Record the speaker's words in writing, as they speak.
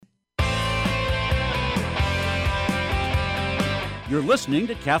You're listening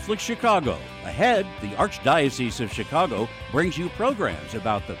to Catholic Chicago. Ahead, the Archdiocese of Chicago brings you programs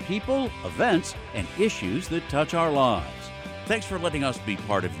about the people, events, and issues that touch our lives. Thanks for letting us be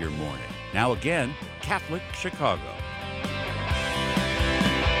part of your morning. Now again, Catholic Chicago.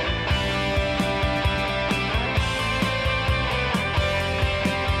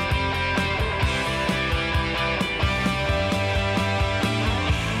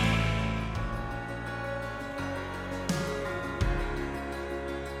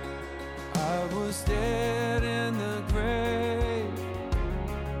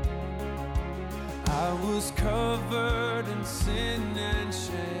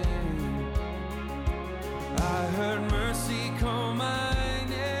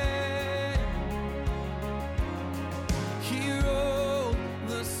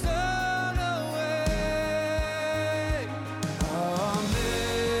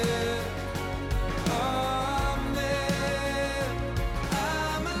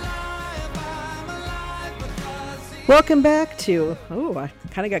 Welcome back to, I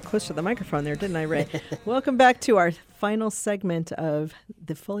kind of got close to the microphone there, didn't I, Ray? Welcome back to our final segment of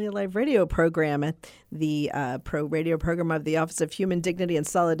the Fully Alive radio program at the pro radio program of the Office of Human Dignity and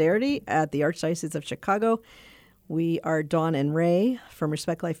Solidarity at the Archdiocese of Chicago. We are Dawn and Ray from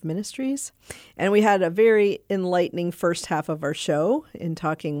Respect Life Ministries, and we had a very enlightening first half of our show in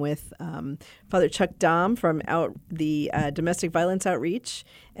talking with Father Chuck Dahm from the Domestic Violence Outreach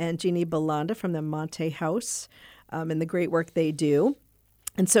and Jeannie Belanda from the Monte House. And the great work they do.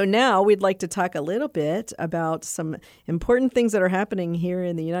 And so now we'd like to talk a little bit about some important things that are happening here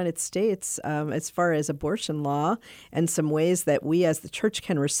in the United States as far as abortion law and some ways that we as the church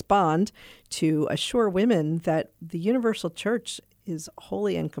can respond to assure women that the universal church is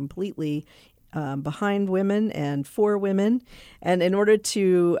wholly and completely behind women and for women. And in order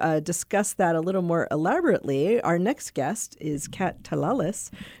to discuss that a little more elaborately, our next guest is Kat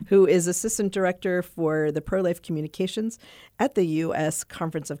Talalis, who is Assistant Director for the Pro-Life Communications at the U.S.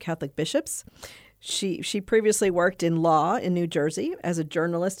 Conference of Catholic Bishops. She previously worked in law in New Jersey, as a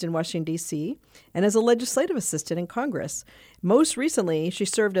journalist in Washington, D.C., and as a legislative assistant in Congress. Most recently, she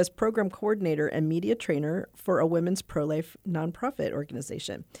served as program coordinator and media trainer for a women's pro-life nonprofit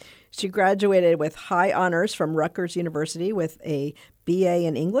organization. She graduated with high honors from Rutgers University with a BA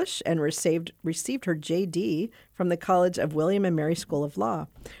in English and received her JD from the College of William and Mary School of Law.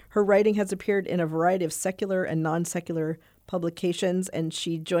 Her writing has appeared in a variety of secular and non-secular publications, and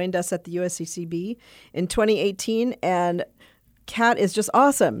she joined us at the USCCB in 2018, and Kat is just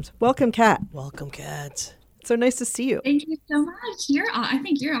awesome. Welcome, Kat. Welcome, Kat. So nice to see you. Thank you so much. I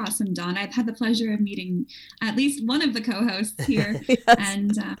think you're awesome, Dawn. I've had the pleasure of meeting at least one of the co-hosts here, yes.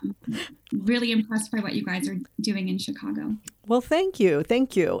 And really impressed by what you guys are doing in Chicago. Well, thank you.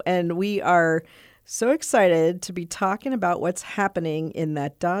 Thank you. And we are so excited to be talking about what's happening in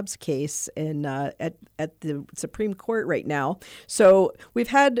that Dobbs case at the Supreme Court right now. So we've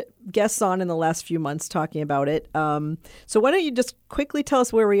had guests on in the last few months talking about it. So why don't you just quickly tell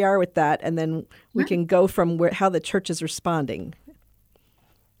us where we are with that, and then we can go from how the church is responding.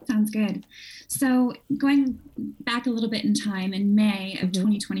 Sounds good. So going back a little bit in time, in May of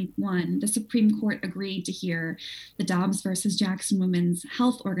 2021, the Supreme Court agreed to hear the Dobbs versus Jackson Women's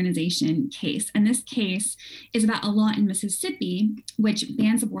Health Organization case. And this case is about a law in Mississippi which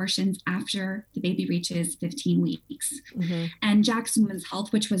bans abortions after the baby reaches 15 weeks. Mm-hmm. And Jackson Women's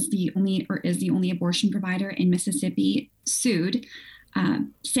Health, which was the only abortion provider in Mississippi, sued,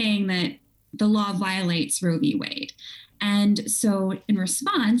 saying that the law violates Roe v. Wade. And so in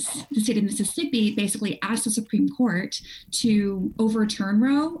response, the state of Mississippi basically asked the Supreme Court to overturn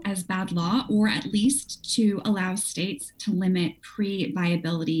Roe as bad law, or at least to allow states to limit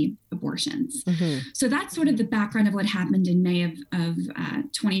pre-viability abortions. Mm-hmm. So that's sort of the background of what happened in May of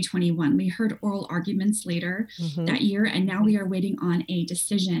 2021. We heard oral arguments later that year, and now we are waiting on a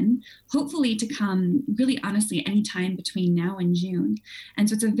decision, hopefully to come really honestly anytime between now and June. And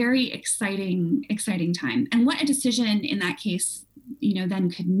so it's a very exciting time. And what a decision in that case,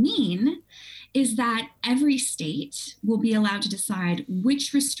 then could mean is that every state will be allowed to decide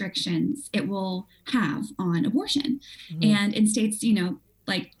which restrictions it will have on abortion. Mm-hmm. And in states,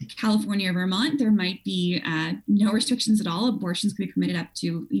 like California or Vermont, there might be no restrictions at all. Abortions could be permitted up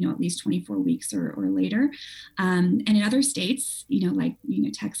to, at least 24 weeks or later. And in other states, like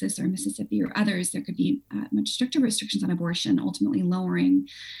Texas or Mississippi or others, there could be much stricter restrictions on abortion, ultimately lowering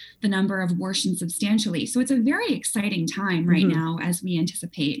the number of abortions substantially. So it's a very exciting time right now as we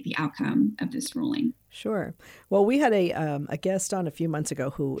anticipate the outcome of this ruling. Sure. Well, we had a guest on a few months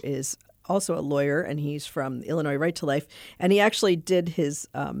ago who is also a lawyer, and he's from Illinois Right to Life, and he actually did his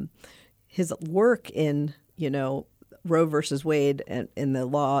work in Roe versus Wade and in the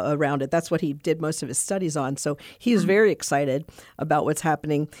law around it. That's what he did most of his studies on. So he's very excited about what's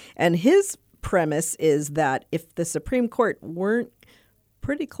happening. And his premise is that if the Supreme Court weren't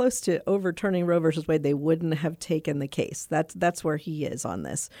pretty close to overturning Roe versus Wade, they wouldn't have taken the case. That's where he is on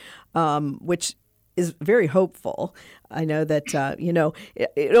this, which is very hopeful. I know that,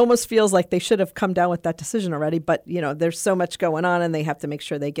 it almost feels like they should have come down with that decision already, but, there's so much going on and they have to make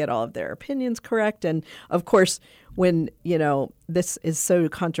sure they get all of their opinions correct. And of course, when, this is so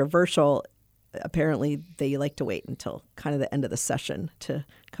controversial, apparently they like to wait until kind of the end of the session to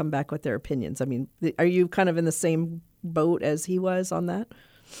come back with their opinions. I mean, are you kind of in the same boat as he was on that?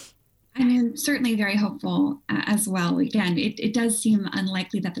 I mean, certainly very hopeful as well. Again, it does seem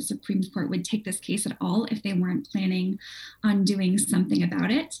unlikely that the Supreme Court would take this case at all if they weren't planning on doing something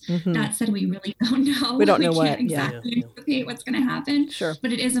about it. Mm-hmm. That said, we really don't know. We don't know what. Can't exactly anticipate what's going to happen. Sure.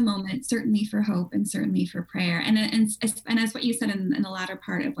 But it is a moment, certainly for hope and certainly for prayer. And as what you said in the latter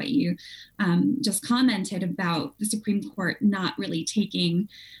part of what you just commented about the Supreme Court not really taking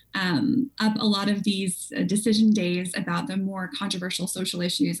up a lot of these decision days about the more controversial social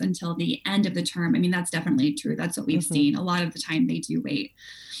issues until the end of the term. I mean, that's definitely true. That's what we've mm-hmm. seen. A lot of the time they do wait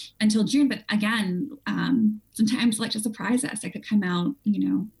until June. But again, sometimes like to surprise us, it could come out,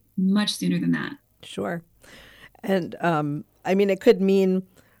 much sooner than that. Sure. And I mean, it could mean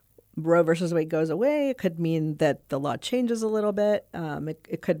Roe versus Wade goes away. It could mean that the law changes a little bit.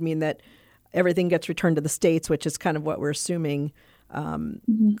 It could mean that everything gets returned to the states, which is kind of what we're assuming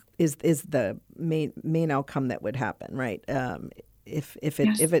mm-hmm. is the main outcome that would happen, right? If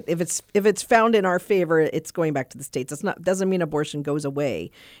it's found in our favor, it's going back to the states. Doesn't mean abortion goes away,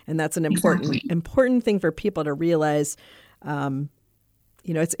 and that's an important thing for people to realize. They're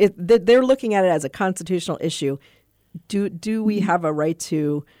looking at it as a constitutional issue. Do we have a right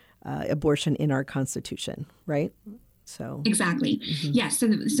to abortion in our Constitution, right? So exactly. Mm-hmm. Yes. So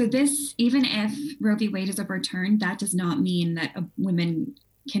this, even if Roe v. Wade is overturned, that does not mean that women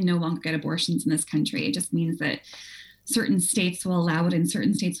can no longer get abortions in this country. It just means that certain states will allow it and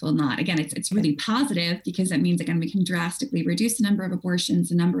certain states will not. Again, it's really positive because that means, again, we can drastically reduce the number of abortions,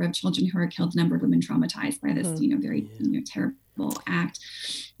 the number of children who are killed, the number of women traumatized by this, very terrible act.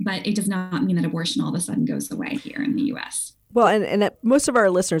 But it does not mean that abortion all of a sudden goes away here in the U.S. Well, and most of our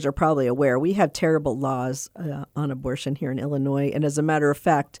listeners are probably aware we have terrible laws on abortion here in Illinois. And as a matter of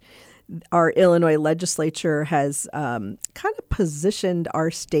fact, our Illinois legislature has kind of positioned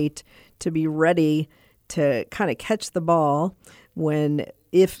our state to be ready to kind of catch the ball when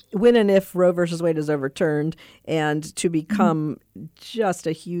and if Roe versus Wade is overturned, and to become just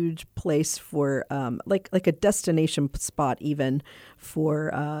a huge place for like a destination spot even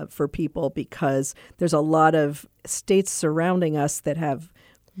for people, because there's a lot of states surrounding us that have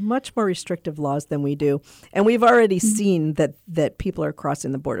much more restrictive laws than we do. And we've already seen that people are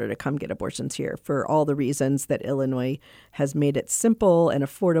crossing the border to come get abortions here for all the reasons that Illinois has made it simple and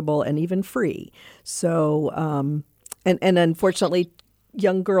affordable and even free. So, and unfortunately,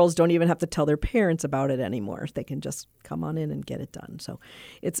 young girls don't even have to tell their parents about it anymore. They can just come on in and get it done. So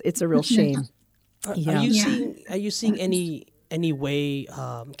it's a real shame. Are you seeing any way,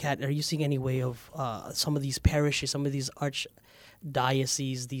 Kat, are you seeing any way of some of these parishes, some of these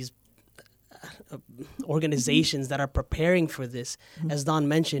archdioceses, these organizations that are preparing for this? As Dawn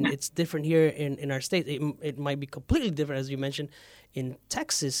mentioned, it's different here in our state. It might be completely different, as you mentioned, in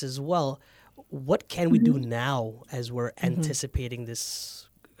Texas as well. What can we do now as we're anticipating this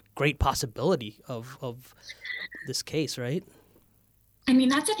great possibility of this case, right? I mean,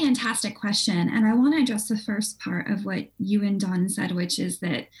 that's a fantastic question. And I want to address the first part of what you and Dawn said, which is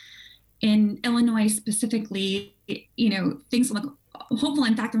that in Illinois specifically, things look hopeful.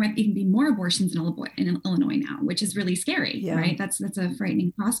 In fact, there might even be more abortions in Illinois now, which is really scary, right? That's a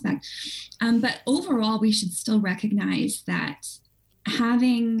frightening prospect. But overall, we should still recognize that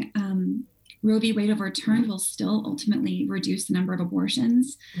having Roe v. Wade overturned will still ultimately reduce the number of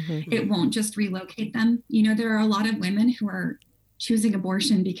abortions. It won't just relocate them. There are a lot of women who are choosing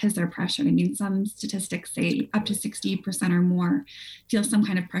abortion because they're pressured. I mean, some statistics say up to 60% or more feel some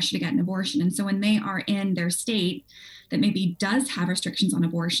kind of pressure to get an abortion. And so when they are in their state that maybe does have restrictions on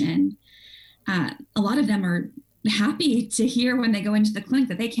abortion, a lot of them are happy to hear when they go into the clinic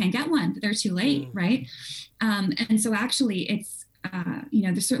that they can't get one, that they're too late, right? And so actually it's,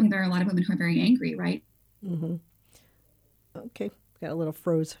 there are a lot of women who are very angry, right? Okay, got a little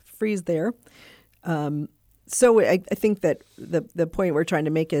freeze there. So I think that the point we're trying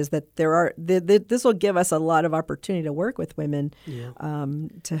to make is that this will give us a lot of opportunity to work with women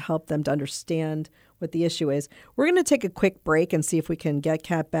to help them to understand what the issue is. We're going to take a quick break and see if we can get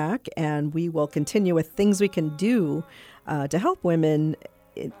Kat back, and we will continue with things we can do to help women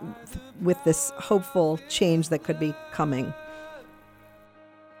with this hopeful change that could be coming.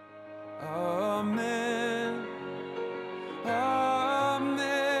 Amen. Amen.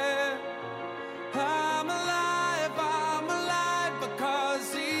 I'm alive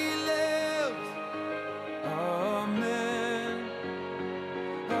because He lives. Amen.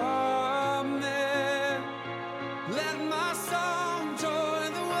 Amen. Let my song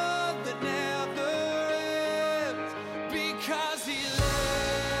join the world that never ends because He lives.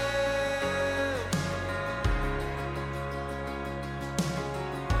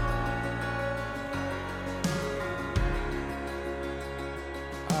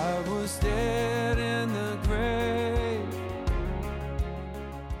 I was dead in the grave.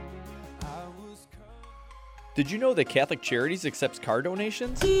 Did you know that Catholic Charities accepts car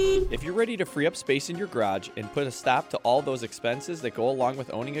donations? If you're ready to free up space in your garage and put a stop to all those expenses that go along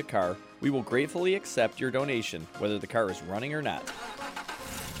with owning a car, we will gratefully accept your donation, whether the car is running or not.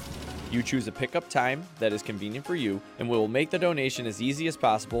 You choose a pickup time that is convenient for you, and we will make the donation as easy as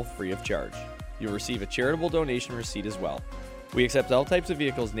possible, free of charge. You'll receive a charitable donation receipt as well. We accept all types of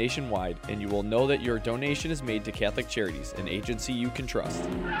vehicles nationwide, and you will know that your donation is made to Catholic Charities, an agency you can trust.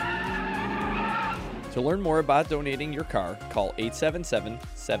 To learn more about donating your car, call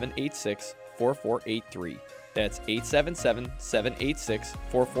 877-786-4483. That's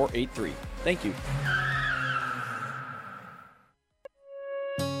 877-786-4483. Thank you.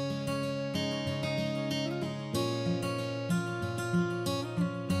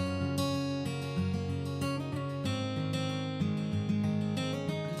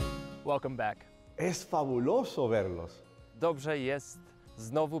 Welcome back. Es fabuloso verlos. Dobrze jest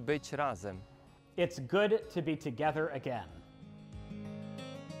znowu być razem. It's good to be together again.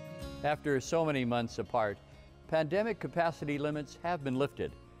 After so many months apart, pandemic capacity limits have been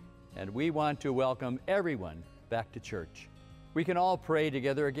lifted, and we want to welcome everyone back to church. We can all pray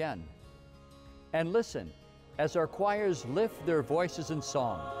together again. And listen as our choirs lift their voices in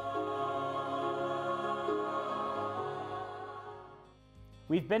song.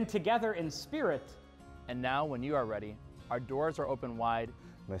 We've been together in spirit. And now, when you are ready, our doors are open wide.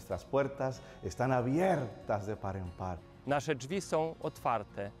 Nuestras puertas están abiertas de par en par. Nasze drzwi są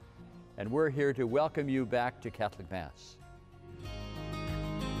otwarte. And we're here to welcome you back to Catholic Mass.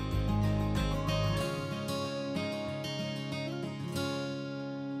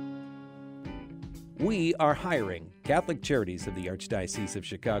 We are hiring. Catholic Charities of the Archdiocese of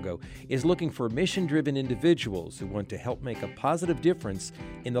Chicago is looking for mission-driven individuals who want to help make a positive difference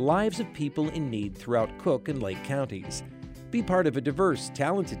in the lives of people in need throughout Cook and Lake counties. Be part of a diverse,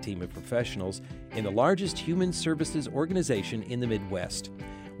 talented team of professionals in the largest human services organization in the Midwest.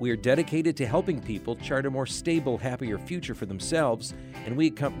 We are dedicated to helping people chart a more stable, happier future for themselves, and we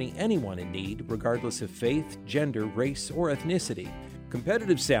accompany anyone in need, regardless of faith, gender, race, or ethnicity.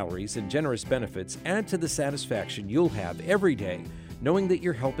 Competitive salaries and generous benefits add to the satisfaction you'll have every day knowing that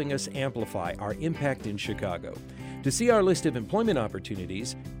you're helping us amplify our impact in Chicago. To see our list of employment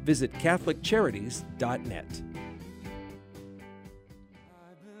opportunities, visit CatholicCharities.net.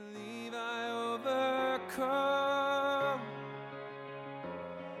 I believe I overcome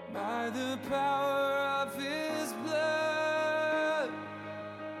by the power of His blood.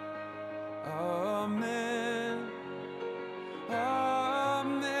 Amen.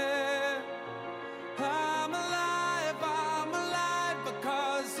 Amen. I'm alive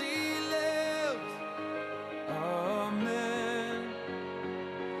because He lives. Amen.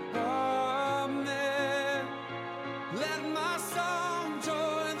 Amen. Let my song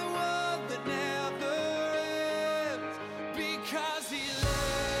join the world that never ends because He lives.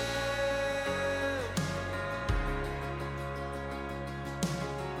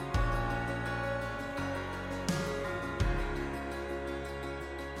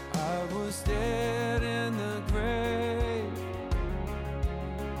 I was dead in the grave.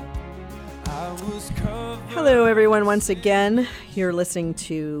 I was covered. Hello, everyone, once again. You're listening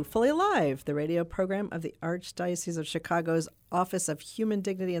to Fully Alive, the radio program of the Archdiocese of Chicago's Office of Human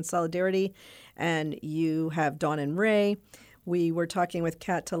Dignity and Solidarity. And you have Dawn and Ray. We were talking with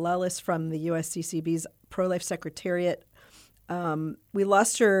Kat Talalis from the USCCB's Pro-Life Secretariat. We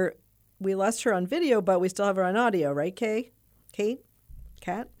lost her on video, but we still have her on audio, right, Kate?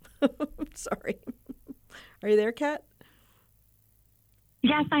 Kat? Sorry. Are you there, Kat?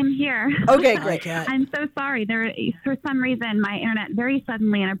 Yes, I'm here. Okay, great. I'm so sorry. For some reason, my internet very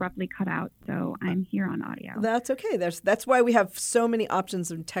suddenly and abruptly cut out, so I'm here on audio. That's okay. That's why we have so many options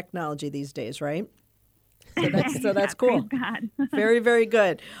in technology these days, right? So that's cool. Very, very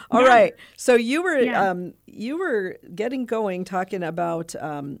good. All right. So you were getting going talking about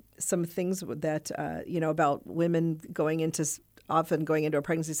some things that about women often going into a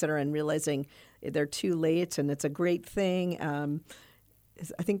pregnancy center and realizing they're too late, and it's a great thing.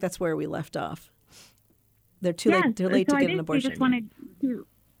 I think that's where we left off. They're too late to get an abortion. I just wanted to,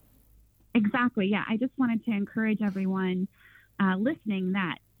 exactly. Yeah, I just wanted to encourage everyone listening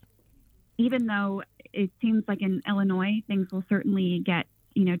that even though it seems like in Illinois things will certainly get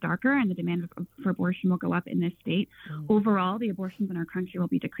darker and the demand for abortion will go up in this state, overall the abortions in our country will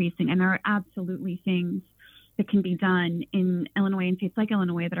be decreasing, and there are absolutely things that can be done in Illinois and states like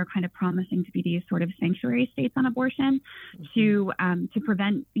Illinois that are kind of promising to be these sort of sanctuary states on abortion to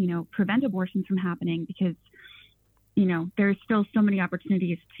prevent abortions from happening, because there's still so many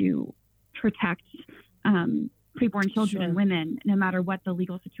opportunities to protect preborn children and women, no matter what the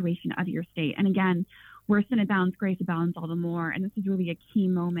legal situation of your state. And again, where sin abounds, grace abounds all the more. And this is really a key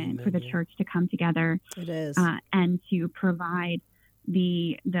moment for the church to come together. It is. And to provide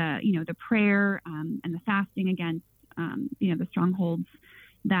the prayer and the fasting against the strongholds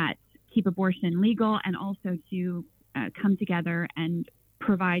that keep abortion legal, and also to come together and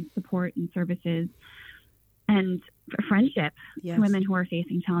provide support and services and friendship to women who are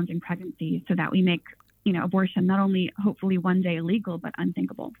facing challenging pregnancies, so that we make abortion not only hopefully one day illegal, but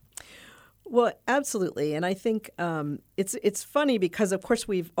unthinkable. Well, absolutely. And I think it's funny because, of course,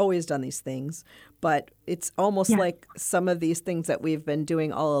 we've always done these things, but it's almost like some of these things that we've been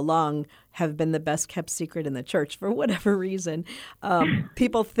doing all along have been the best kept secret in the church for whatever reason.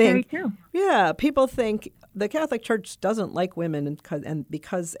 People think, people think the Catholic Church doesn't like women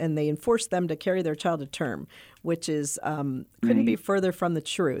and they enforce them to carry their child to term, which is couldn't be further from the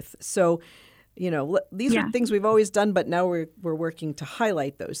truth. So, these are things we've always done, but now we're working to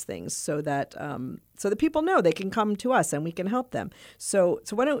highlight those things so that people know they can come to us and we can help them. So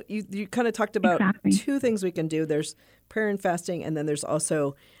why don't you kind of talked about two things we can do. There's prayer and fasting, and then there's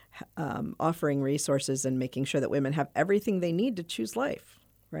also offering resources and making sure that women have everything they need to choose life,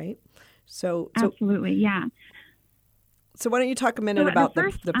 right? So absolutely, yeah. So why don't you talk a minute about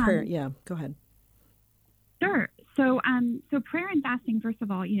the prayer? Yeah, go ahead. Sure. So prayer and fasting, first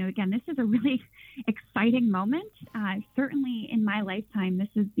of all, again, this is a really exciting moment. Certainly in my lifetime, this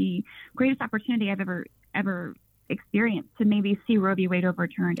is the greatest opportunity I've ever experienced to maybe see Roe v. Wade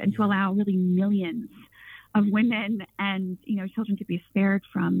overturned and to allow really millions of women and, children to be spared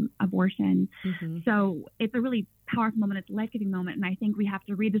from abortion. Mm-hmm. So it's a really powerful moment. It's a life-giving moment. And I think we have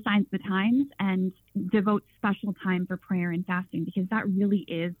to read the signs of the times and devote special time for prayer and fasting, because that really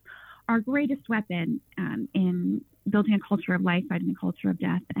is our greatest weapon in building a culture of life, fighting a culture of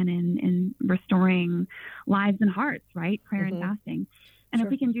death, and in restoring lives and hearts, right? Prayer and fasting. And if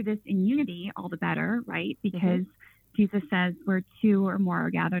we can do this in unity, all the better, right? Because Jesus says, where two or more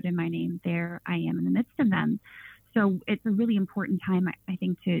are gathered in my name, there I am in the midst of them. So it's a really important time, I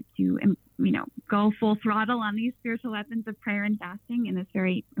think, to go full throttle on these spiritual weapons of prayer and fasting in this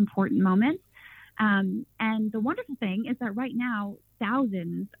very important moment. And the wonderful thing is that right now,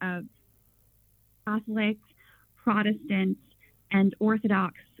 thousands of Catholic, Protestant, and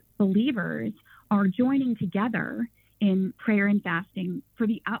Orthodox believers are joining together in prayer and fasting for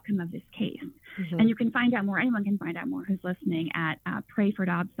the outcome of this case. Mm-hmm. And you can find out more, anyone can find out more who's listening at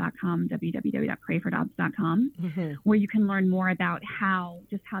prayfordobbs.com, www.prayfordobbs.com, where you can learn more about how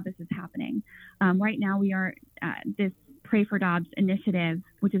this is happening. Right now we are, this Pray for Dobbs initiative,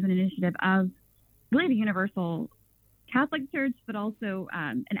 which is an initiative of really the universal Catholic Church, but also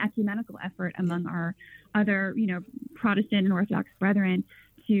an ecumenical effort among our other, Protestant and Orthodox brethren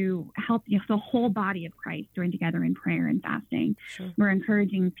to help the whole body of Christ join together in prayer and fasting. Sure. We're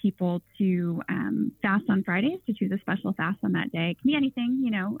encouraging people to fast on Fridays, to choose a special fast on that day. It can be anything,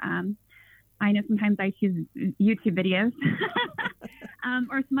 I know sometimes I choose YouTube videos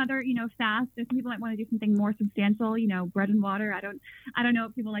or some other, fast. If people might want to do something more substantial, bread and water. I don't know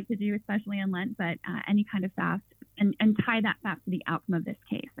what people like to do, especially in Lent, but any kind of fast and tie that fast to the outcome of this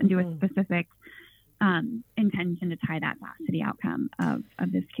case and do a specific intention to tie that fast to the outcome of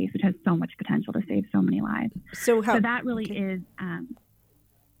this case, which has so much potential to save so many lives. So that really is. I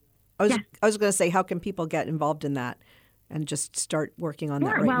was going to say, how can people get involved in that and just start working on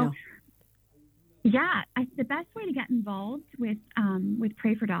that now? Yeah, the best way to get involved with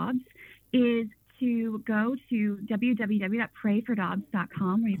Pray for Dobbs is to go to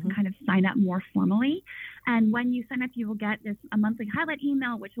www.prayfordobbs.com, where you can kind of sign up more formally. And when you sign up, you will get a monthly highlight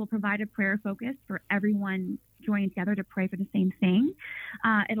email, which will provide a prayer focus for everyone joining together to pray for the same thing.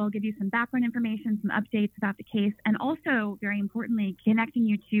 It'll give you some background information, some updates about the case, and also, very importantly, connecting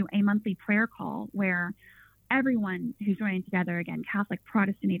you to a monthly prayer call where everyone who's joining together, again, Catholic,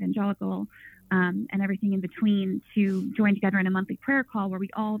 Protestant, Evangelical, and everything in between, to join together in a monthly prayer call where we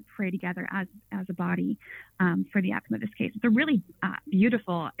all pray together as a body for the outcome of this case. It's a really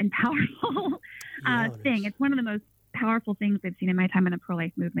beautiful and powerful thing. It's one of the most powerful things I've seen in my time in the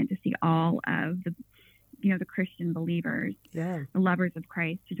pro-life movement, to see all of the Christian believers, the lovers of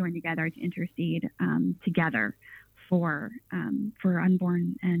Christ, to join together to intercede together for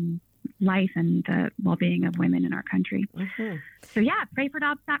unborn and life and the well-being of women in our country. Mm-hmm. So yeah,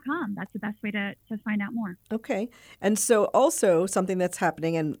 prayfordobbs.com. That's the best way to find out more. Okay. And so also something that's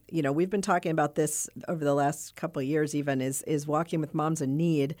happening, and we've been talking about this over the last couple of years even, is Walking with Moms in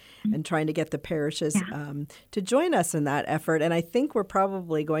Need, and trying to get the parishes to join us in that effort. And I think we're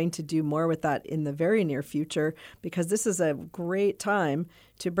probably going to do more with that in the very near future, because this is a great time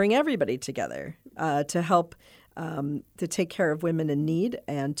to bring everybody together to help to take care of women in need,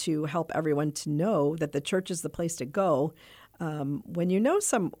 and to help everyone to know that the church is the place to go when you know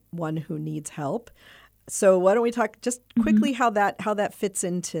someone who needs help. So why don't we talk just quickly how that fits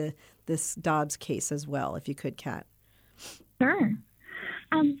into this Dobbs case as well, if you could, Kat. Sure.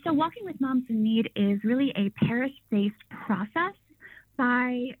 So Walking with Moms in Need is really a parish-based process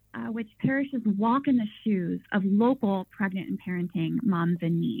by which parishes walk in the shoes of local pregnant and parenting moms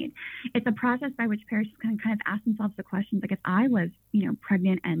in need. It's a process by which parishes can kind of ask themselves the questions, like, if I was,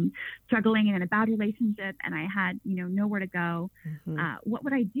 pregnant and struggling and in a bad relationship, and I had, nowhere to go, what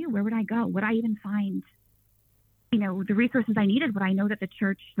would I do? Where would I go? Would I even find, the resources I needed? Would I know that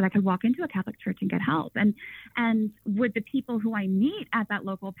I could walk into a Catholic church and get help? And would the people who I meet at that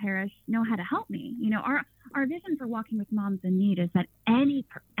local parish know how to help me? Our vision for Walking with Moms in Need is that any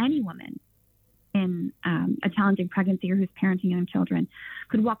woman in a challenging pregnancy or who's parenting young children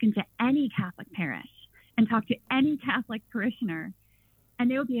could walk into any Catholic parish and talk to any Catholic parishioner,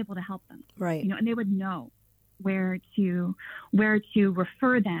 and they would be able to help them. Right. And they would know where to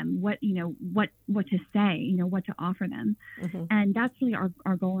refer them, what to say, what to offer them. Mm-hmm. And that's really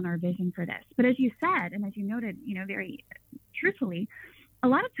our goal and our vision for this. But as you said, and as you noted, very truthfully, a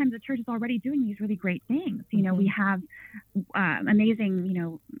lot of times the church is already doing these really great things. We have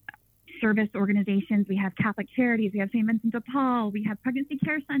amazing, service organizations. We have Catholic Charities. We have St. Vincent de Paul. We have pregnancy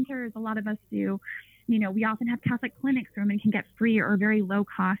care centers. A lot of us do. We often have Catholic clinics where women can get free or very low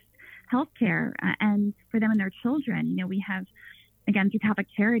cost healthcare, and for them and their children. We have, again, through Catholic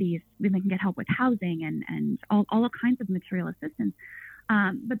Charities, women can get help with housing and all kinds of material assistance.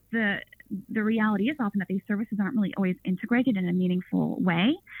 But the reality is often that these services aren't really always integrated in a meaningful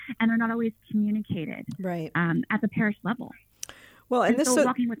way, and they're not always communicated at the parish level. Well, and this so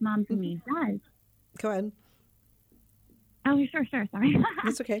Walking with Moms in Need does. Go ahead. Oh, sure. Sorry.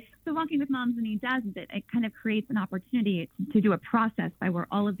 That's okay. So Walking with Moms in Need does is it kind of creates an opportunity to do a process by where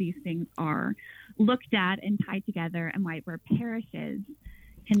all of these things are looked at and tied together, and where parishes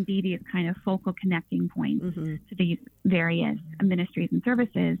can be these kind of focal connecting points to these various ministries and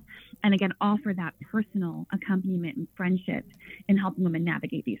services, and again, offer that personal accompaniment and friendship in helping women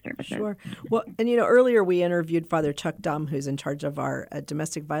navigate these services. Sure. Well, and earlier we interviewed Father Chuck Dumm, who's in charge of our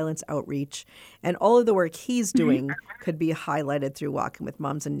domestic violence outreach, and all of the work he's doing could be highlighted through Walking with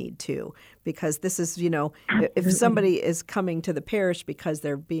Moms in Need too, because this is, if somebody is coming to the parish because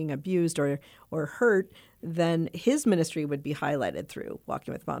they're being abused or hurt, then his ministry would be highlighted through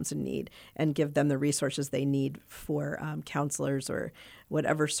Walking with Moms in Need, and give them the resources they need for counselors or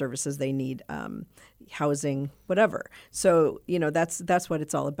whatever services they need, housing, whatever. So, that's what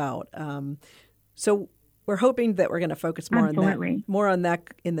it's all about. So we're hoping that we're going to focus more on that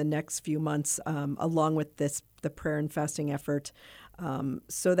in the next few months, along with the prayer and fasting effort,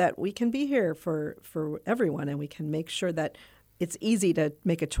 so that we can be here for everyone, and we can make sure that it's easy to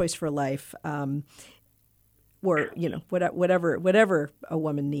make a choice for life. Or whatever a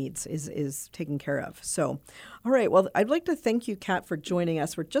woman needs is taken care of. So, all right. Well, I'd like to thank you, Kat, for joining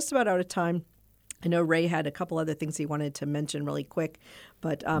us. We're just about out of time. I know Ray had a couple other things he wanted to mention really quick,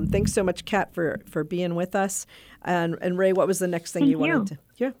 but thanks so much, Kat, for being with us. And Ray, what was the next thing you wanted to?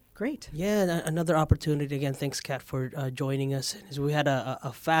 Yeah, great. Yeah, another opportunity again. Thanks, Kat, for joining us. We had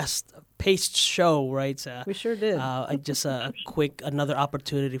a fast-paced show, right? We sure did. Just another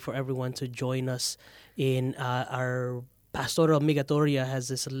opportunity for everyone to join us in our Pastoral Migatoria has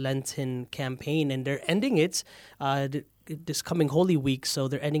this Lenten campaign, and they're ending it this coming Holy Week. So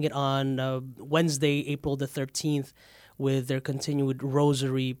they're ending it on Wednesday, April the 13th, with their continued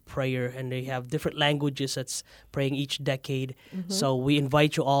rosary prayer, and they have different languages that's praying each decade. So we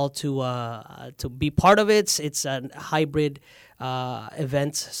invite you all to be part of it. It's a hybrid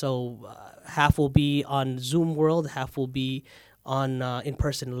event, so half will be on Zoom World, half will be on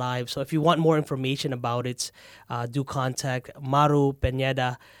in-person live. So if you want more information about it, do contact Maru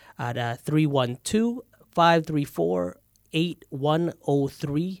Peneda at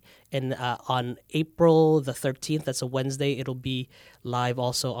 312-534-8103, and on April the 13th, that's a Wednesday, it'll be live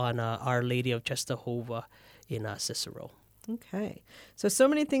also on Our Lady of Czestochowa in Cicero. Okay. So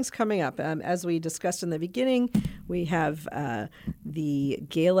many things coming up. As we discussed in the beginning, we have the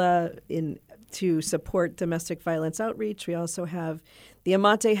gala to support domestic violence outreach. We also have the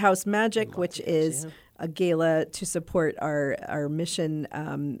Amate House Magic, which is a gala to support our mission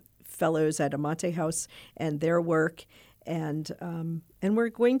fellows at Amate House and their work. And we're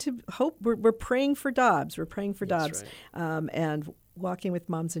going to hope, we're praying for Dobbs. We're praying for Dobbs, right. And walking with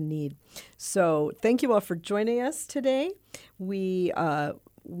moms in need. So thank you all for joining us today. We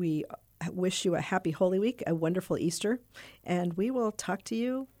wish you a happy Holy Week, a wonderful Easter, and we will talk to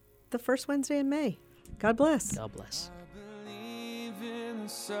you the first Wednesday in May. God bless. God bless. I believe in the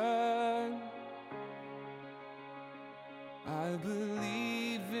sun. I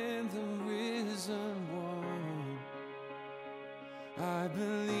believe in the risen one. I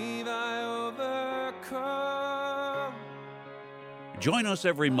believe I overcome. Join us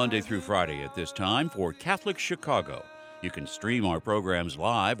every Monday through Friday at this time for Catholic Chicago. You can stream our programs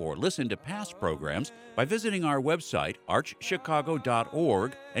live or listen to past programs by visiting our website,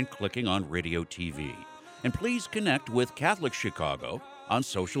 archchicago.org, and clicking on Radio TV. And please connect with Catholic Chicago on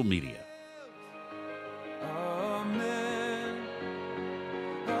social media. Amen.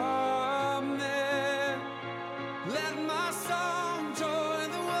 Amen. Let my song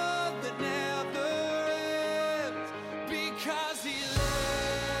join the world that never ends, because he lives.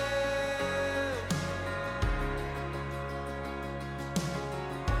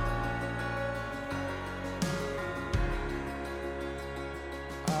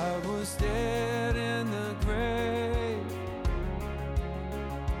 I was dead in the grave.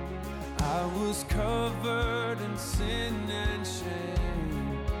 I was covered in sin and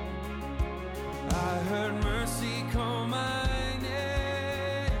shame. I heard mercy call my